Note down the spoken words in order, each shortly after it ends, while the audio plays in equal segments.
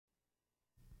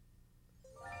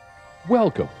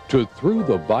Welcome to Through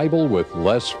the Bible with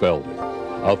Les Feldick,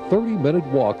 a 30-minute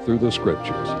walk through the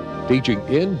Scriptures, teaching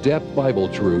in-depth Bible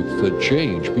truths that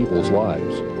change people's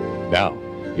lives. Now,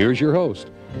 here's your host,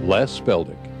 Les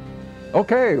Feldick.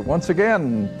 Okay, once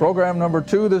again, program number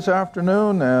 2 this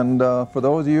afternoon, and for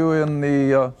those of you in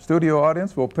the studio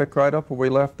audience, we'll pick right up where we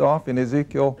left off in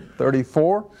Ezekiel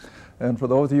 34. And for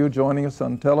those of you joining us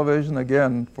on television,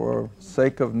 again, for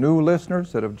sake of new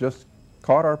listeners that have just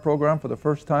caught our program for the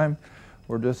first time,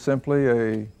 we're just simply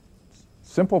a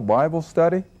simple Bible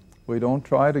study. We don't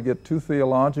try to get too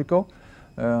theological,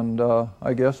 and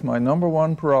I guess my number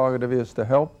one prerogative is to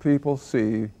help people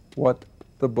see what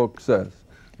the book says.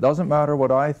 Doesn't matter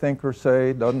what I think or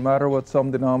say, doesn't matter what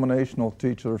some denominational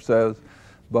teacher says,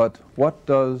 but what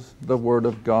does the Word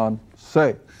of God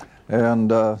say?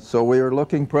 And so we are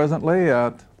looking presently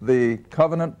at the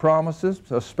covenant promises,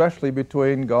 especially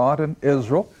between God and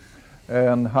Israel,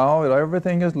 and how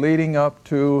everything is leading up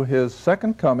to His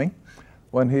second coming,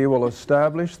 when He will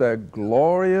establish that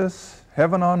glorious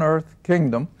heaven on earth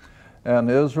kingdom,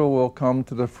 and Israel will come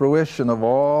to the fruition of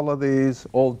all of these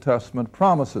Old Testament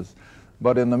promises.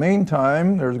 But in the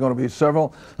meantime, there's going to be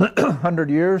several hundred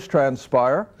years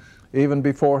transpire, even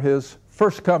before His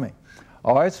first coming.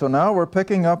 All right, so now we're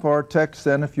picking up our text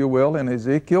then, if you will, in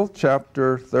Ezekiel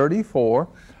chapter 34,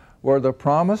 where the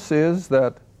promise is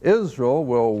that Israel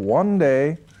will one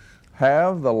day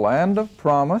have the land of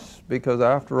promise, because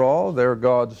after all, they're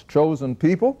God's chosen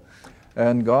people,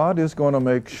 and God is going to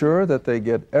make sure that they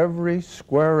get every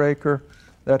square acre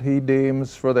that He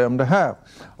deems for them to have.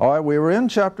 All right, we were in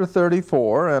chapter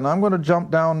 34, and I'm going to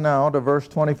jump down now to verse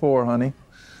 24, honey.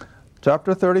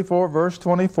 Chapter 34, verse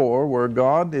 24, where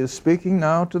God is speaking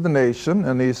now to the nation,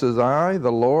 and He says, I,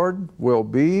 the Lord, will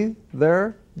be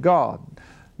their God.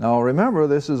 Now remember,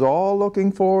 this is all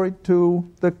looking forward to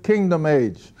the kingdom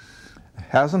age.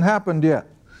 Hasn't happened yet.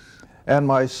 And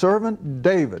my servant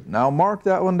David. Now mark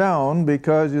that one down,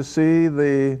 because you see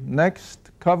the next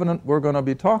covenant we're going to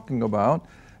be talking about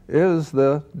is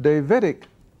the Davidic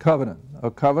Covenant,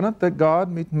 a covenant that God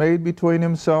made between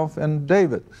Himself and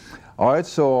David. All right,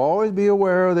 so always be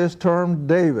aware of this term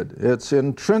David. It's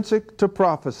intrinsic to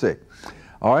prophecy.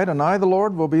 All right, and I, the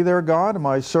Lord, will be their God, and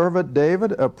my servant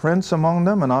David, a prince among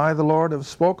them, and I, the Lord, have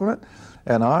spoken it,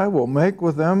 and I will make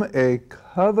with them a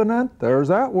covenant, there's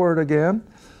that word again,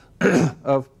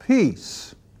 of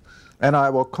peace. And I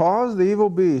will cause the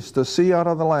evil beasts to see out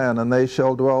of the land, and they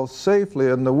shall dwell safely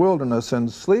in the wilderness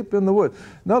and sleep in the wood.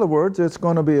 In other words, it's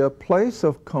going to be a place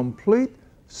of complete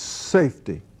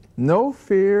safety. No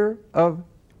fear of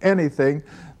anything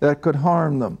that could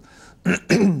harm them.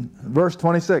 Verse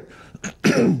 26,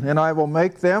 and I will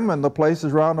make them and the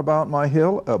places round about my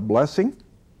hill a blessing.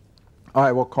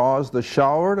 I will cause the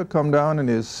shower to come down in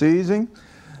his season,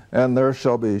 and there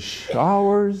shall be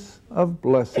showers of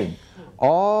blessing,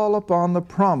 all upon the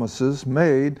promises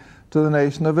made to the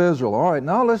nation of Israel. All right,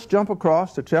 now let's jump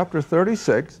across to chapter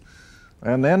 36,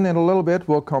 and then in a little bit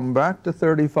we'll come back to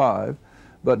 35.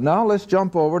 But now let's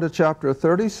jump over to chapter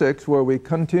 36, where we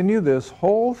continue this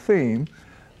whole theme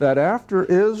that after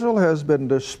Israel has been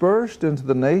dispersed into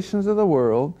the nations of the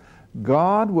world,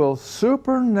 God will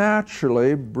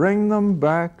supernaturally bring them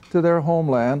back to their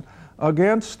homeland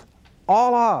against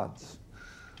all odds.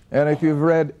 And if you've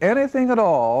read anything at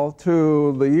all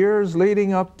to the years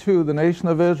leading up to the nation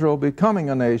of Israel becoming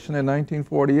a nation in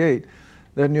 1948,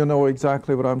 then you know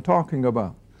exactly what I'm talking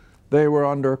about. They were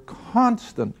under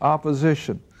constant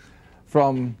opposition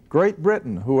from Great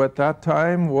Britain, who at that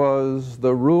time was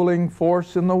the ruling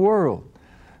force in the world.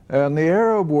 And the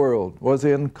Arab world was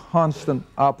in constant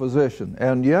opposition.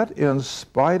 And yet, in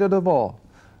spite of it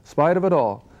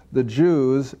all, the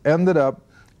Jews ended up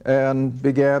and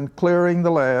began clearing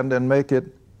the land and make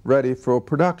it ready for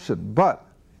production. But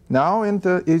now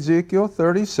into Ezekiel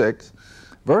 36,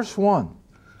 verse 1.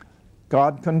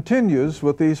 God continues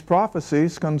with these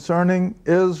prophecies concerning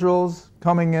Israel's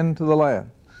coming into the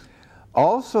land.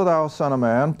 Also, thou son of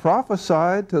man,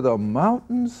 prophesy to the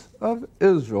mountains of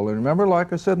Israel. And remember,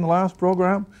 like I said in the last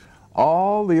program,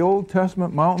 all the Old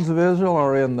Testament mountains of Israel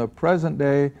are in the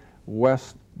present-day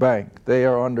West Bank. They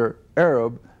are under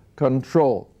Arab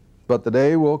control. But the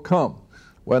day will come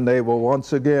when they will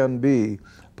once again be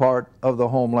part of the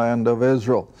homeland of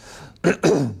Israel.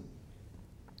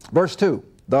 Verse 2,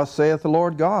 thus saith the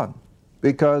Lord God,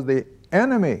 because the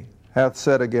enemy hath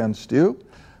said against you,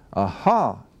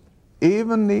 aha,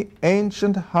 even the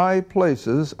ancient high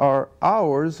places are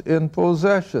ours in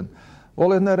possession.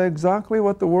 Well, isn't that exactly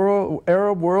what the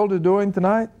Arab world is doing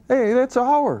tonight? Hey, it's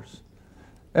ours.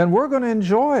 And we're going to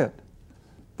enjoy it.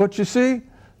 But you see,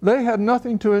 they had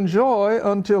nothing to enjoy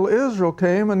until Israel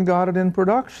came and got it in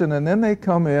production. And then they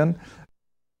come in.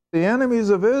 The enemies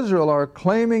of Israel are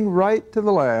claiming right to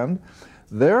the land.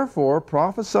 Therefore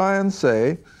prophesy and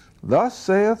say, Thus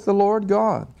saith the Lord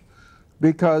God,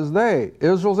 because they,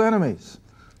 Israel's enemies,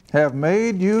 have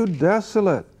made you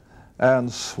desolate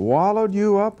and swallowed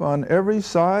you up on every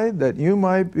side, that you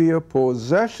might be a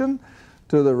possession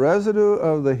to the residue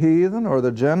of the heathen or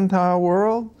the Gentile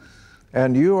world,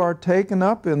 and you are taken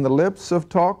up in the lips of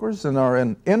talkers and are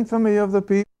in infamy of the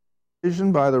people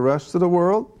by the rest of the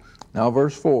world. Now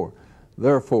verse 4,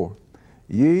 Therefore,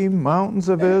 ye mountains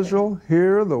of Israel,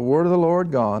 hear the word of the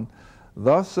Lord God.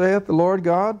 Thus saith the Lord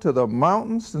God to the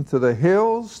mountains and to the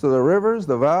hills, to the rivers,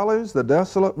 the valleys, the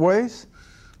desolate wastes,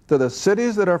 to the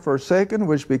cities that are forsaken,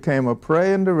 which became a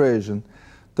prey and derision,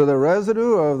 to the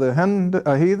residue of the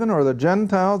heathen or the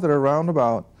Gentiles that are round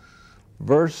about.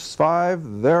 Verse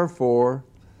 5, Therefore,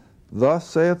 thus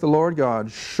saith the Lord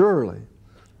God, Surely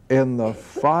in the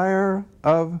fire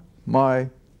of my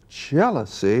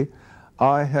jealousy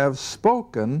I have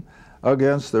spoken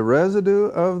against the residue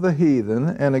of the heathen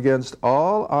and against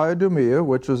all Idumea,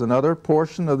 which was another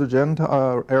portion of the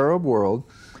Gentile Arab world,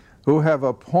 who have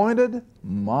appointed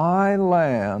my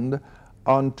land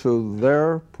unto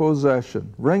their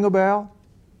possession. Ring a bell?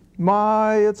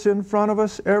 It's in front of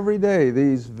us every day,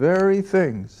 these very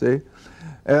things, see?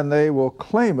 And they will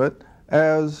claim it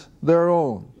as their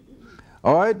own.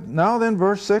 All right, now then,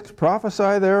 verse 6,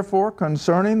 Prophesy therefore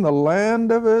concerning the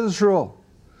land of Israel,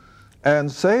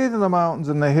 and say to the mountains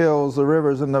and the hills, the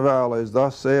rivers and the valleys,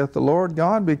 Thus saith the Lord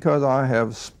God, because I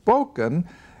have spoken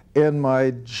in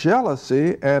my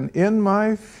jealousy and in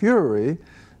my fury,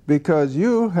 because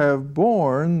you have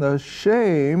borne the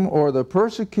shame or the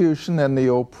persecution and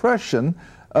the oppression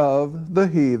of the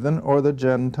heathen or the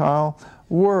Gentile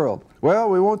world. Well,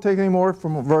 we won't take any more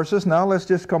from verses. Now let's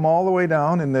just come all the way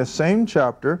down in this same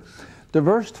chapter to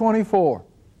verse 24.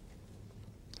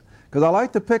 Because I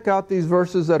like to pick out these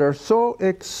verses that are so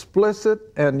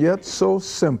explicit and yet so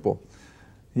simple.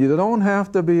 You don't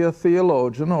have to be a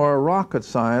theologian or a rocket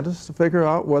scientist to figure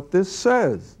out what this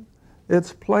says.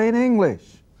 It's plain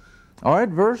English. All right,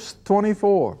 verse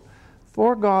 24.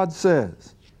 For God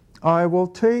says, I will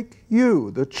take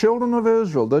you, the children of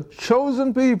Israel, the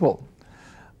chosen people,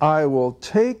 I will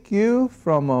take you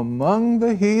from among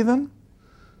the heathen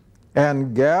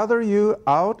and gather you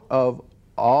out of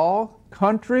all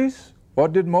countries.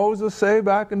 What did Moses say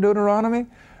back in Deuteronomy?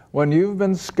 When you've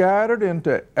been scattered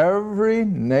into every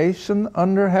nation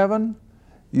under heaven,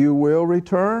 you will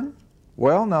return.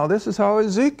 Well, now this is how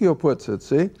Ezekiel puts it,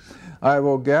 see? I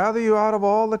will gather you out of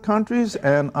all the countries,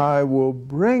 and I will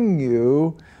bring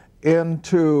you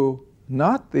into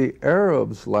not the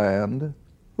Arabs' land.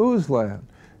 Whose land?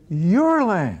 Your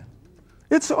land.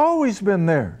 It's always been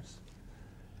theirs.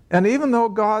 And even though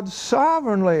God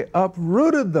sovereignly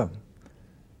uprooted them,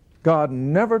 God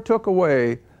never took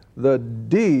away the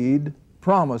deed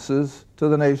promises to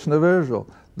the nation of Israel,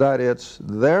 that it's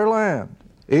their land.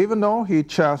 Even though He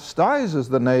chastises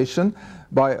the nation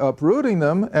by uprooting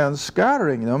them and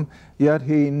scattering them, yet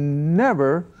He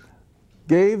never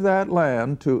gave that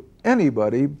land to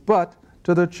anybody but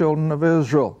to the children of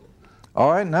Israel.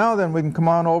 All right, now then we can come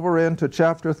on over into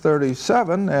chapter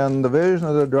 37 and the vision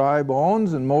of the dry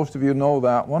bones, and most of you know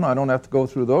that one. I don't have to go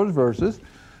through those verses.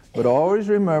 But always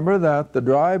remember that the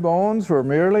dry bones were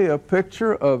merely a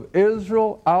picture of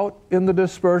Israel out in the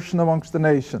dispersion amongst the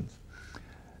nations.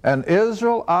 And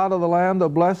Israel out of the land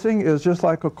of blessing is just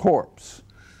like a corpse.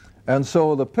 And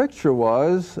so the picture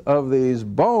was of these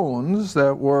bones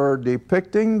that were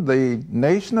depicting the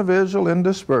nation of Israel in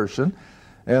dispersion,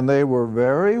 and they were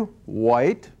very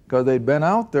white because they'd been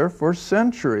out there for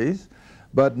centuries.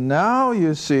 But now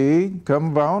you see,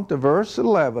 come down to verse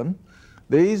 11,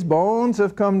 these bones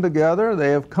have come together, they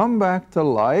have come back to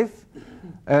life,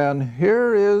 and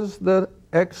here is the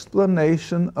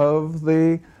explanation of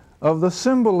the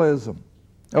symbolism,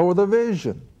 or the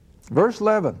vision. Verse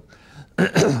 11,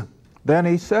 Then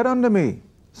he said unto me,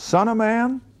 Son of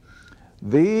man,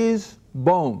 these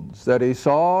bones that he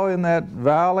saw in that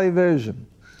valley vision,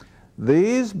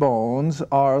 these bones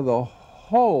are the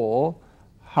whole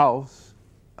house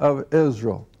of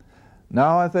Israel.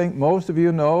 Now I think most of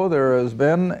you know there has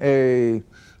been a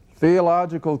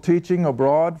theological teaching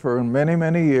abroad for many,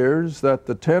 many years that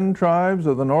the 10 tribes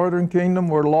of the northern kingdom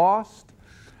were lost,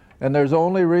 and there's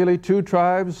only really 2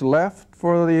 tribes left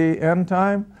for the end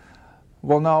time.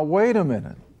 Well, now wait a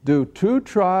minute. Do 2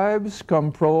 tribes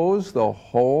compose the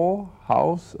whole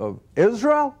house of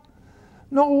Israel?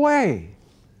 No way.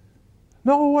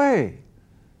 No way.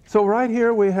 So right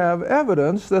here we have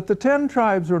evidence that the 10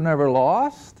 tribes were never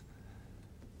lost.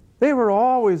 They were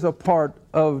always a part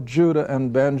of Judah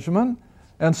and Benjamin.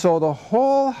 And so the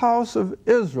whole house of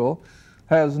Israel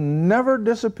has never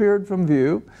disappeared from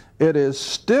view. It is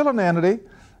still an entity.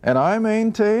 And I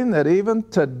maintain that even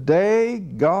today,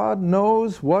 God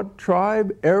knows what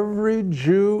tribe every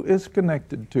Jew is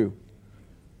connected to.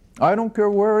 I don't care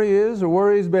where he is or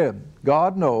where he's been.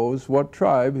 God knows what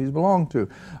tribe he's belonged to.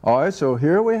 All right, so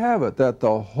here we have it, that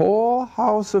the whole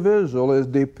house of Israel is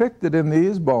depicted in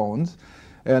these bones.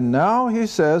 And now he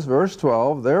says, verse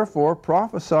 12, therefore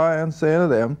prophesy and say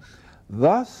unto them,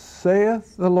 thus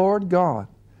saith the Lord God,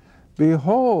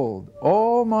 behold,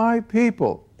 O my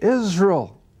people,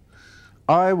 Israel,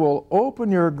 I will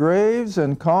open your graves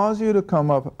and cause you to come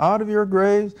up out of your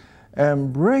graves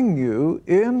and bring you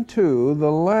into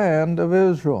the land of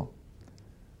Israel.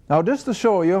 Now, just to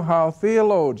show you how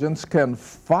theologians can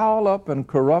foul up and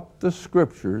corrupt the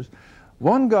Scriptures,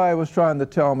 one guy was trying to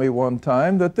tell me one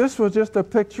time that this was just a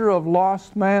picture of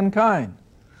lost mankind,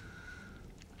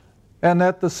 and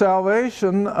that the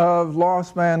salvation of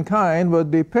lost mankind was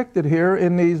depicted here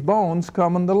in these bones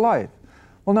coming to life.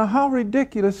 Well, now, how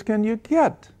ridiculous can you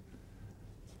get?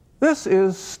 This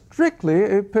is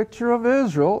strictly a picture of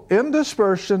Israel in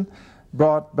dispersion,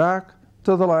 brought back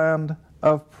to the land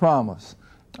of promise.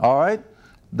 All right,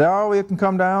 now we can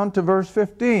come down to verse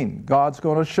 15. God's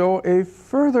going to show a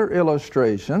further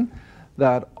illustration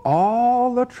that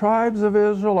all the tribes of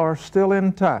Israel are still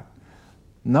intact.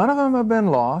 None of them have been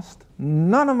lost,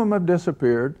 none of them have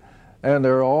disappeared, and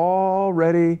they're all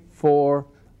ready for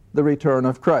the return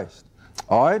of Christ.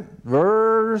 All right,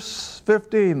 verse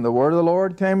 15, the word of the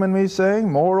Lord came unto me,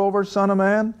 saying, moreover, son of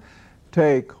man,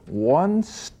 take one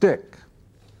stick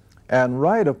and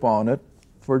write upon it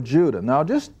for Judah. Now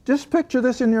just picture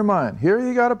this in your mind. Here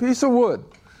you got a piece of wood,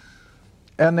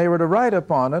 and they were to write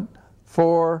upon it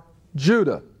for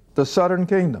Judah, the southern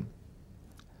kingdom,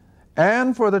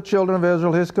 and for the children of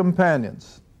Israel, his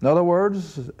companions. In other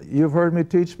words, you've heard me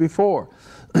teach before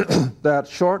that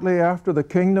shortly after the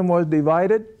kingdom was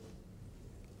divided,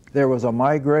 there was a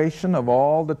migration of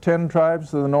all the 10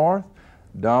 tribes to the north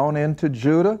down into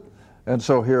Judah. And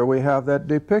so here we have that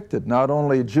depicted. Not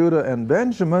only Judah and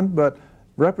Benjamin, but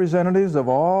representatives of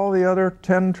all the other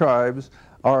 10 tribes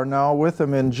are now with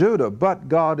them in Judah. But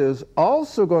God is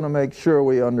also going to make sure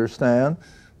we understand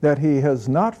that he has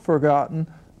not forgotten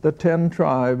the 10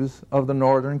 tribes of the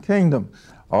northern kingdom.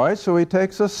 All right, so he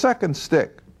takes a second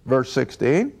stick, verse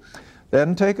 16.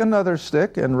 Then take another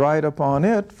stick and write upon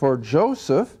it for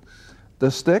Joseph, the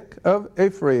stick of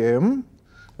Ephraim,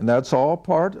 and that's all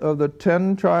part of the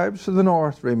 10 tribes to the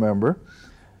north, remember,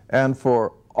 and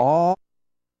for all.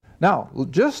 Now,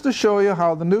 just to show you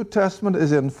how the New Testament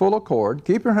is in full accord,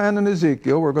 keep your hand in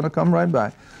Ezekiel, we're going to come right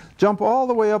back. Jump all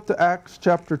the way up to Acts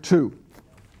chapter 2.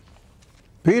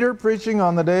 Peter preaching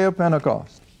on the day of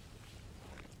Pentecost.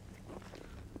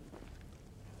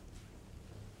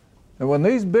 And when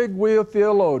these big-wheel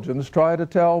theologians try to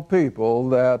tell people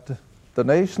that the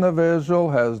nation of Israel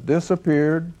has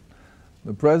disappeared,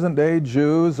 the present-day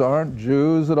Jews aren't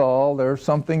Jews at all, they're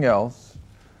something else,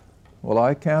 well,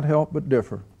 I can't help but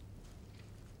differ.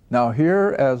 Now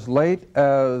here, as late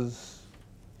as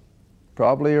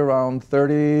probably around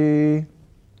 30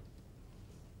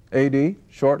 AD,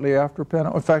 shortly after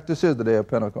Pentecost, in fact, this is the day of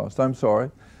Pentecost, I'm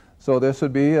sorry. So this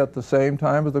would be at the same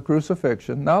time as the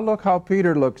crucifixion. Now look how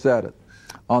Peter looks at it.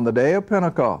 On the day of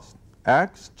Pentecost,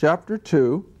 Acts chapter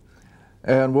 2,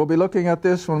 and we'll be looking at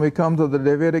this when we come to the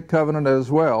Davidic Covenant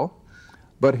as well.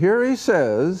 But here he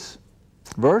says,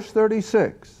 verse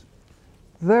 36,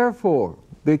 therefore,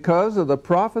 because of the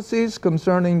prophecies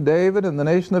concerning David and the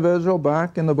nation of Israel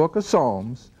back in the book of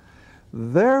Psalms,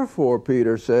 therefore,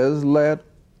 Peter says, let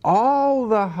all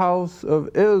the house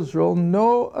of Israel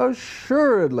know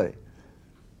assuredly.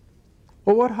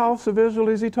 Well, what house of Israel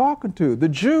is he talking to? The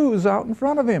Jews out in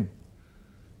front of him.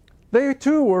 They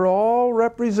too were all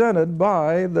represented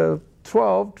by the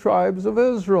 12 tribes of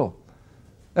Israel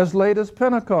as late as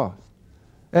Pentecost.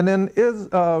 And then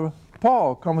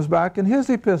Paul comes back in his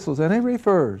epistles and he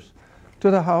refers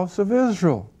to the house of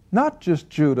Israel. Not just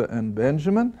Judah and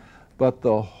Benjamin, but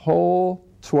the whole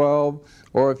 12,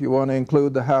 or if you want to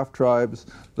include the half-tribes,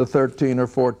 the 13 or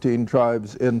 14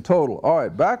 tribes in total. All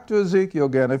right, back to Ezekiel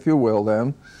again, if you will,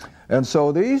 then. And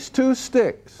so these two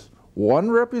sticks, one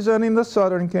representing the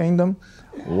southern kingdom,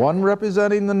 one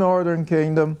representing the northern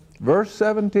kingdom. Verse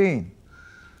 17,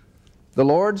 the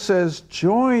Lord says,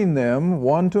 join them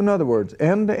one to another, words,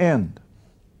 end to end,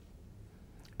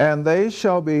 and they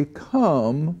shall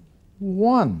become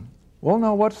one. Well,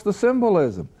 now what's the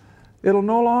symbolism? It'll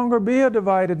no longer be a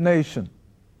divided nation.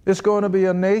 It's going to be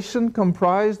a nation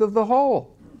comprised of the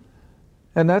whole.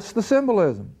 And that's the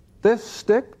symbolism. This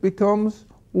stick becomes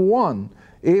one,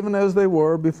 even as they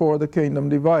were before the kingdom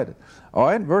divided. All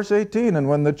right, verse 18, and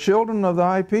when the children of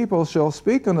thy people shall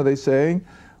speak unto thee, saying,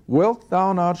 Wilt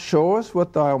thou not show us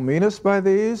what thou meanest by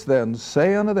these? Then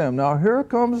say unto them. Now here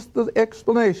comes the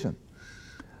explanation.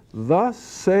 Thus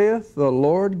saith the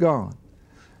Lord God,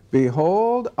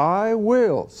 Behold, I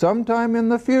will, sometime in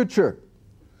the future,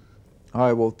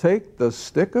 I will take the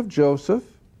stick of Joseph,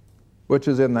 which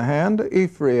is in the hand of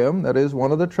Ephraim, that is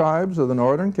one of the tribes of the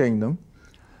northern kingdom,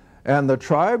 and the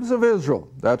tribes of Israel,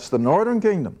 that's the northern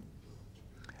kingdom,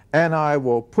 and I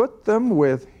will put them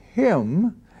with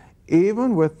him,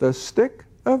 even with the stick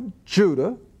of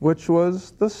Judah, which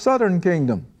was the southern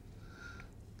kingdom.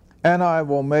 And I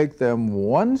will make them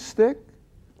one stick,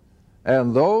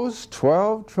 and those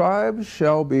 12 tribes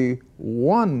shall be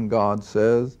one, God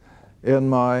says, in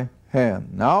my hand.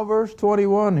 Now verse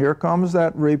 21, here comes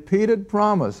that repeated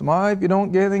promise. If you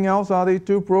don't get anything else out of these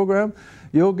two programs,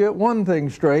 you'll get one thing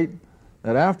straight,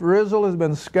 that after Israel has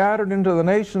been scattered into the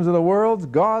nations of the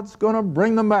world, God's going to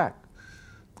bring them back.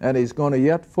 And He's going to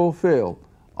yet fulfill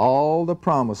all the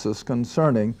promises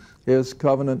concerning His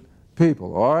covenant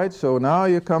people. All right, so now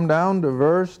you come down to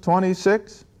verse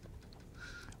 26.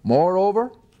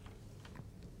 Moreover,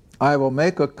 I will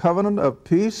make a covenant of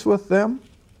peace with them,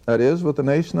 that is, with the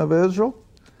nation of Israel.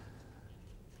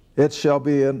 It shall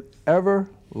be an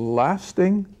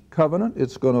everlasting covenant.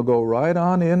 It's going to go right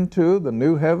on into the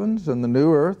new heavens and the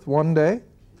new earth one day.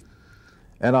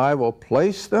 And I will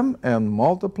place them and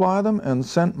multiply them and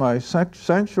set my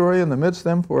sanctuary in the midst of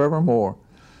them forevermore.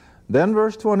 Then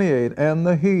verse 28, and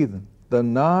the heathen, the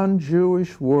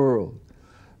non-Jewish world,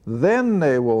 then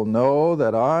they will know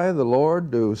that I, the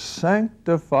Lord, do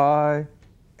sanctify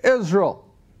Israel.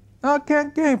 Now, it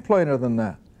can't get any plainer than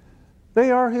that.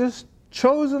 They are His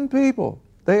chosen people.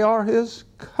 They are His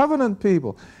covenant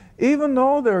people. Even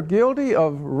though they're guilty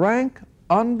of rank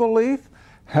unbelief,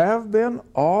 have been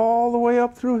all the way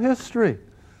up through history.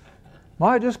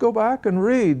 Just go back and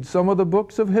read some of the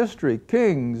books of history,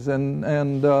 Kings and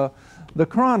the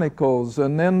Chronicles,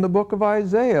 and then the book of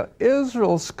Isaiah.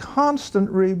 Israel's constant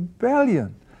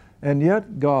rebellion, and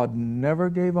yet God never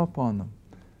gave up on them.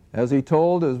 As He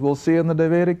told, as we'll see in the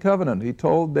Davidic Covenant, He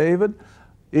told David,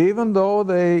 even though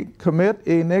they commit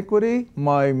iniquity,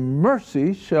 my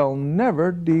mercy shall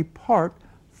never depart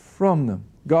from them.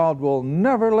 God will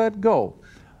never let go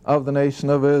of the nation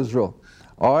of Israel.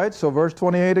 All right, so verse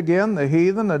 28 again, the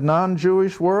heathen, the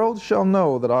non-Jewish world shall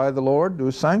know that I, the Lord,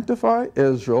 do sanctify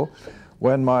Israel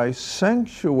when my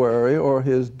sanctuary, or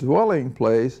His dwelling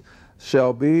place,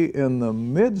 shall be in the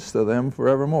midst of them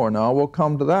forevermore. Now, we'll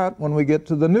come to that when we get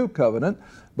to the new covenant,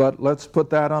 but let's put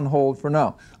that on hold for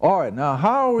now. All right, now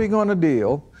how are we going to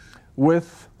deal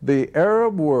with the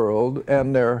Arab world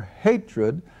and their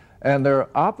hatred and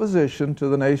their opposition to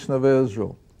the nation of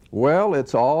Israel? Well,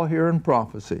 it's all here in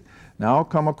prophecy. Now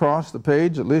come across the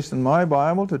page, at least in my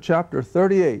Bible, to chapter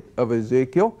 38 of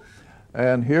Ezekiel.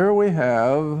 And here we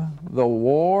have the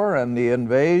war and the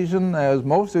invasion, as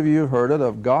most of you have heard it,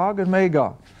 of Gog and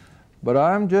Magog. But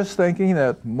I'm just thinking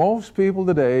that most people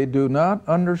today do not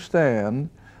understand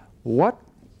what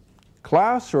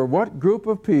class or what group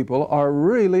of people are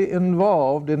really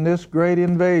involved in this great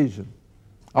invasion.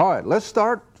 All right, let's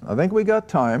start. I think we got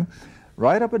time.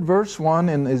 Right up at verse 1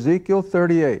 in Ezekiel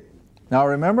 38. Now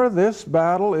remember, this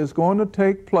battle is going to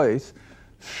take place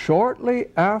shortly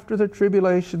after the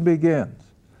tribulation begins.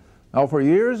 Now for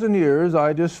years and years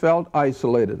I just felt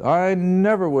isolated. I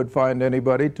never would find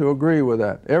anybody to agree with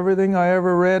that. Everything I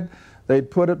ever read, they'd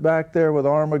put it back there with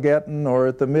Armageddon or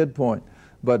at the midpoint.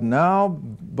 But now,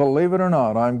 believe it or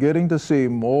not, I'm getting to see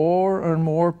more and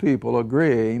more people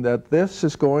agreeing that this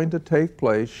is going to take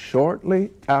place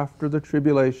shortly after the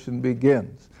tribulation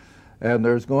begins. And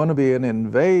there's going to be an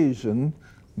invasion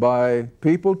by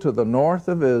people to the north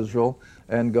of Israel,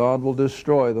 and God will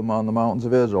destroy them on the mountains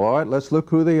of Israel. All right, let's look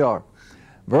who they are.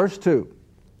 Verse 2,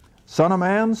 Son of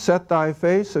man, set thy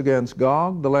face against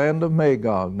Gog, the land of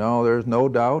Magog. Now, there's no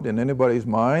doubt in anybody's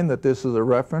mind that this is a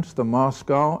reference to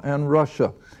Moscow and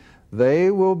Russia.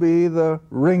 They will be the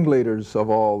ringleaders of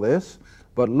all this,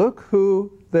 but look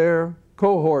who their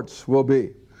cohorts will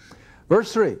be.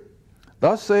 Verse 3,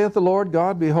 Thus saith the Lord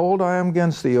God, Behold, I am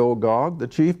against thee, O Gog, the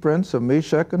chief prince of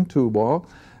Meshech and Tubal,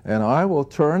 and I will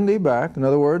turn thee back. In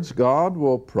other words, God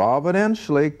will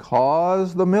providentially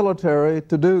cause the military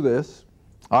to do this.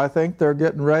 I think they're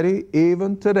getting ready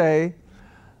even today.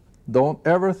 Don't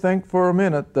ever think for a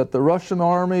minute that the Russian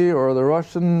army or the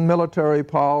Russian military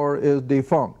power is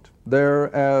defunct.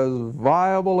 They're as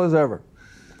viable as ever.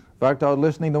 In fact, I was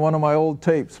listening to one of my old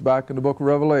tapes back in the book of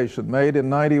Revelation, made in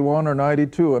 91 or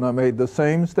 92, and I made the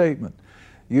same statement.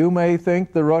 You may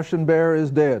think the Russian bear is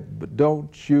dead, but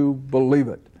don't you believe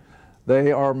it.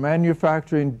 They are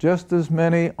manufacturing just as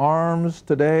many arms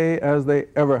today as they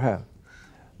ever have.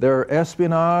 Their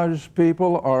espionage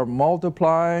people are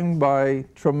multiplying by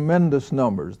tremendous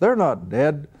numbers. They're not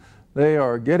dead. They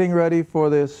are getting ready for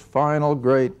this final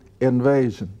great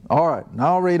invasion. All right,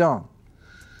 now read on.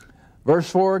 Verse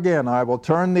 4 again, I will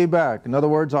turn thee back. In other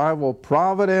words, I will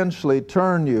providentially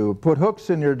turn you, put hooks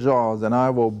in your jaws, and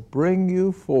I will bring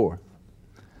you forth.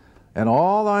 And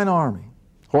all thine army,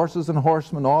 horses and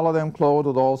horsemen, all of them clothed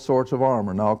with all sorts of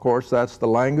armor. Now, of course, that's the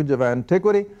language of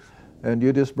antiquity, and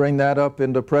you just bring that up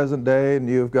into present day, and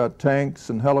you've got tanks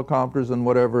and helicopters and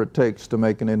whatever it takes to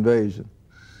make an invasion.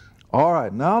 All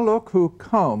right, now look who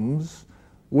comes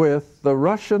with the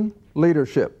Russian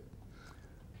leadership.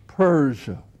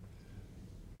 Persia.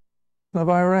 Of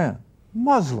Iran,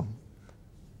 Muslim,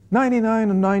 99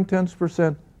 and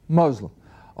 9/10% Muslim.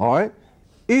 All right,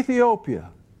 Ethiopia,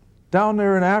 down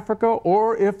there in Africa,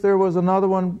 or if there was another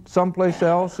one someplace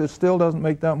else, it still doesn't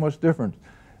make that much difference.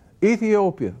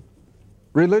 Ethiopia,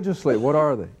 religiously, what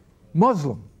are they?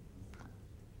 Muslim.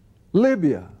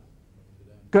 Libya,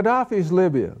 Gaddafi's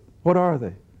Libya, what are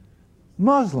they?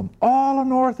 Muslim. All of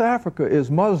North Africa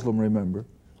is Muslim, remember.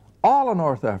 All of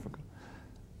North Africa.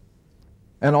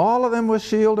 And all of them with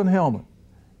shield and helmet.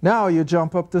 Now you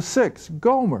jump up to 6,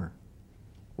 Gomer.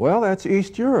 Well, that's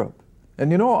East Europe.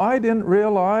 And you know, I didn't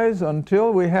realize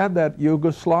until we had that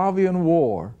Yugoslavian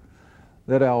war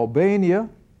that Albania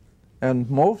and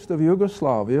most of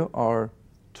Yugoslavia are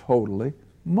totally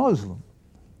Muslim.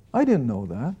 I didn't know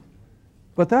that.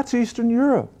 But that's Eastern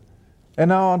Europe. And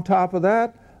now on top of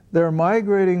that, they're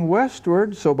migrating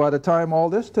westward, so by the time all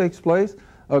this takes place,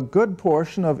 a good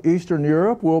portion of Eastern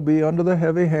Europe will be under the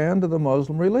heavy hand of the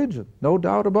Muslim religion. No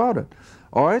doubt about it.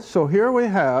 All right, so here we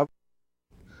have,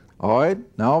 all right,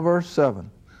 now verse 7.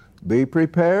 Be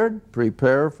prepared,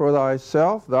 prepare for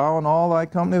thyself, thou and all thy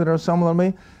company that are assembled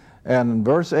unto me. And in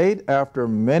verse 8, after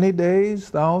many days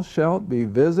thou shalt be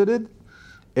visited.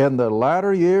 In the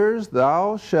latter years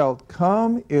thou shalt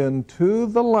come into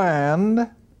the land.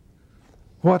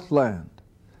 What land?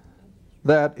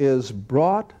 That is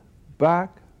brought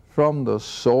back from the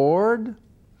sword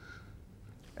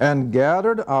and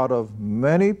gathered out of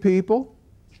many people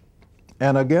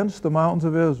and against the mountains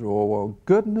of Israel. Well,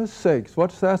 goodness sakes,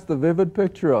 what's that the vivid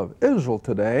picture of? Israel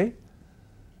today.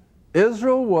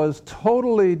 Israel was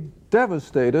totally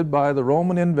devastated by the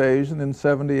Roman invasion in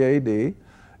 70 AD.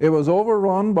 It was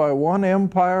overrun by one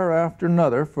empire after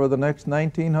another for the next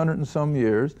 1900 and some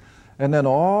years. And then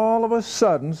all of a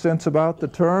sudden, since about the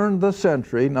turn of the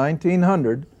century,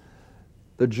 1900,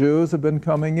 the Jews have been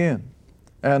coming in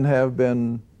and have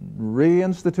been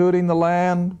reinstituting the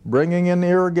land, bringing in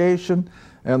irrigation,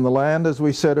 and the land, as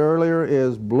we said earlier,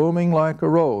 is blooming like a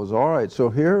rose. All right, so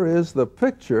here is the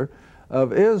picture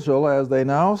of Israel as they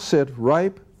now sit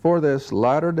ripe for this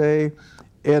latter-day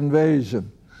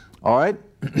invasion. All right,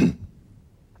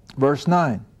 verse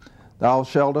 9. Thou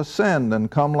shalt ascend and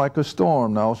come like a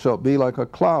storm. Thou shalt be like a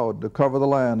cloud to cover the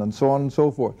land, and so on and so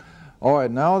forth. All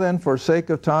right, now then, for sake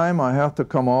of time, I have to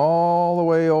come all the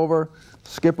way over,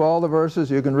 skip all the verses.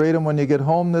 You can read them when you get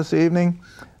home this evening.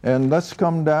 And let's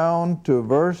come down to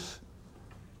verse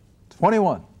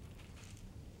 21.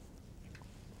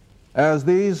 As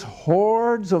these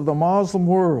hordes of the Muslim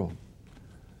world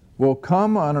will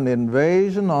come on an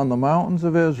invasion on the mountains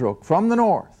of Israel from the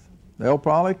north, they'll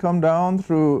probably come down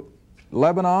through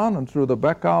Lebanon and through the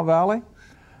Bekaa Valley,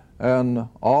 and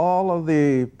all of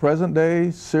the present-day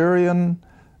Syrian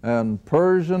and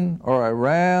Persian or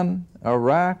Iran,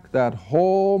 Iraq, that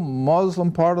whole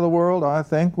Muslim part of the world, I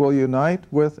think, will unite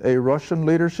with a Russian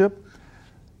leadership,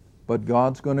 but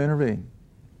God's going to intervene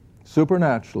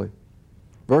supernaturally.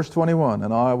 Verse 21,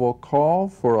 and I will call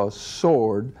for a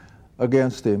sword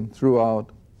against him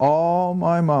throughout all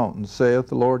my mountains, saith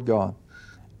the Lord God.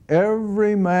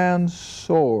 Every man's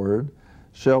sword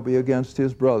shall be against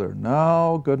his brother.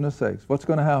 Now, goodness sakes, what's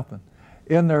going to happen?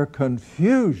 In their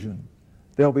confusion,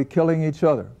 they'll be killing each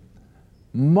other.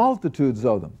 Multitudes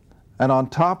of them. And on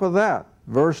top of that,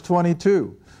 verse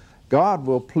 22, God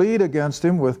will plead against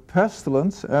him with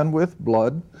pestilence and with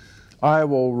blood. I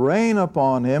will rain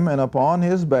upon him and upon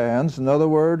his bands. In other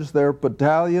words, their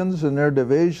battalions and their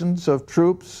divisions of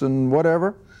troops and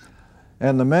whatever.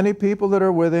 And the many people that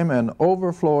are with him, and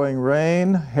overflowing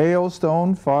rain,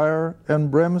 hailstone, fire,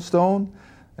 and brimstone.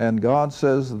 And God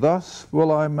says, thus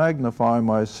will I magnify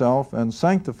myself and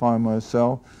sanctify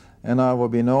myself, and I will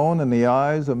be known in the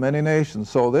eyes of many nations.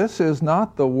 So this is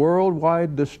not the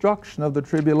worldwide destruction of the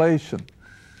tribulation.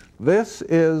 This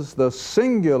is the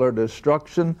singular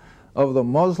destruction of the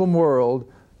Muslim world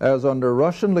as under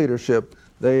Russian leadership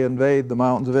they invade the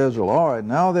mountains of Israel. All right,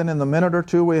 now then in the minute or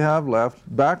two we have left,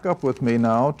 back up with me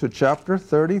now to chapter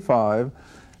 35,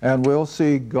 and we'll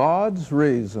see God's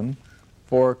reason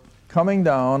for coming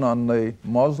down on the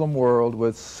Muslim world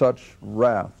with such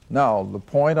wrath. Now, the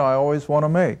point I always want to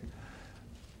make,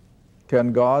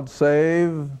 can God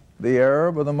save the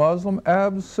Arab or the Muslim?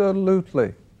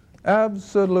 Absolutely.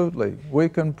 Absolutely. We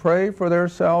can pray for their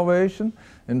salvation.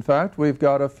 In fact, we've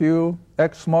got a few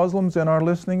ex-Muslims in our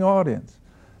listening audience,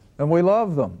 and we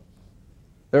love them.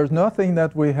 There's nothing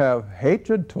that we have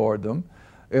hatred toward them.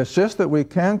 It's just that we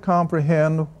can't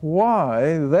comprehend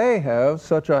why they have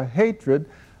such a hatred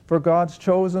for God's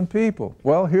chosen people.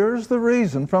 Well, here's the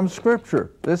reason from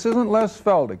Scripture. This isn't Les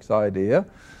Feldick's idea.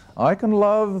 I can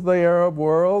love the Arab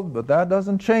world, but that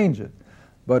doesn't change it.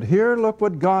 But here, look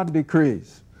what God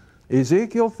decrees.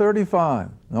 Ezekiel 35.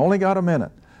 I only got a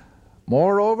minute.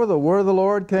 Moreover, the word of the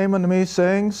Lord came unto me,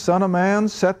 saying, Son of man,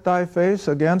 set thy face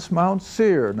against Mount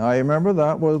Seir. Now, you remember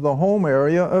that was the home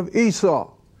area of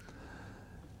Esau.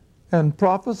 And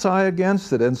prophesy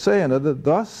against it, and say unto it,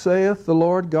 Thus saith the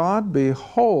Lord God,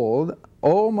 Behold,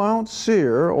 O Mount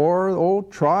Seir, or O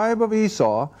tribe of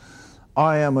Esau,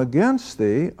 I am against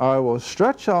thee, I will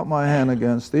stretch out my hand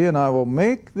against thee, and I will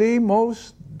make thee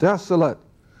most desolate.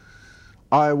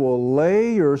 I will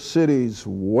lay your cities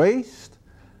waste,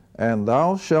 and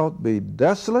thou shalt be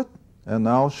desolate, and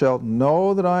thou shalt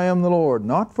know that I am the Lord,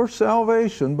 not for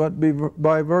salvation, but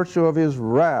by virtue of his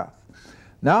wrath.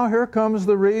 Now here comes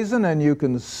the reason, and you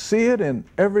can see it in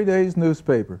every day's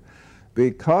newspaper.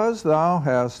 Because thou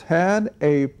hast had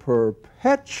a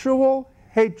perpetual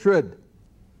hatred,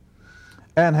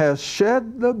 and hast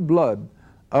shed the blood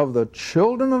of the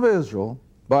children of Israel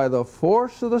by the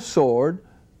force of the sword,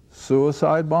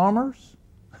 suicide bombers.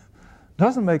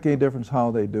 Doesn't make any difference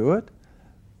how they do it.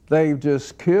 They've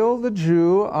just killed the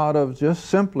Jew out of just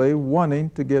simply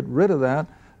wanting to get rid of that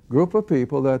group of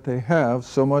people that they have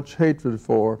so much hatred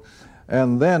for.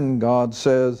 And then God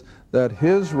says that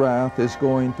his wrath is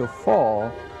going to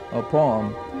fall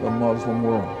upon the Muslim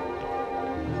world.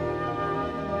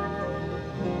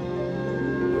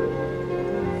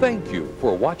 Thank you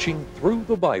for watching Through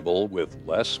the Bible with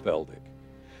Les Feldick.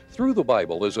 Through the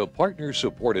Bible is a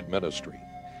partner-supported ministry.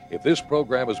 If this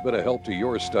program has been a help to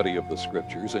your study of the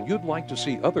Scriptures and you'd like to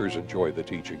see others enjoy the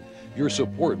teaching, your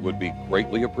support would be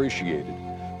greatly appreciated.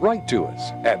 Write to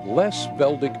us at Les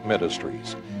Feldick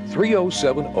Ministries,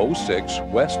 30706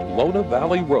 West Lona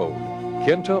Valley Road,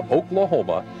 Kinta,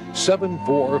 Oklahoma,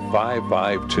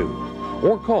 74552,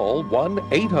 or call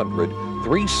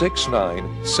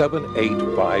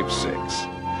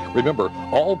 1-800-369-7856. Remember,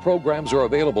 all programs are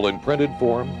available in printed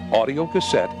form, audio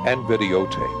cassette, and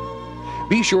videotape.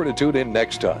 Be sure to tune in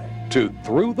next time to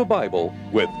Through the Bible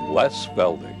with Les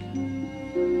Feldick.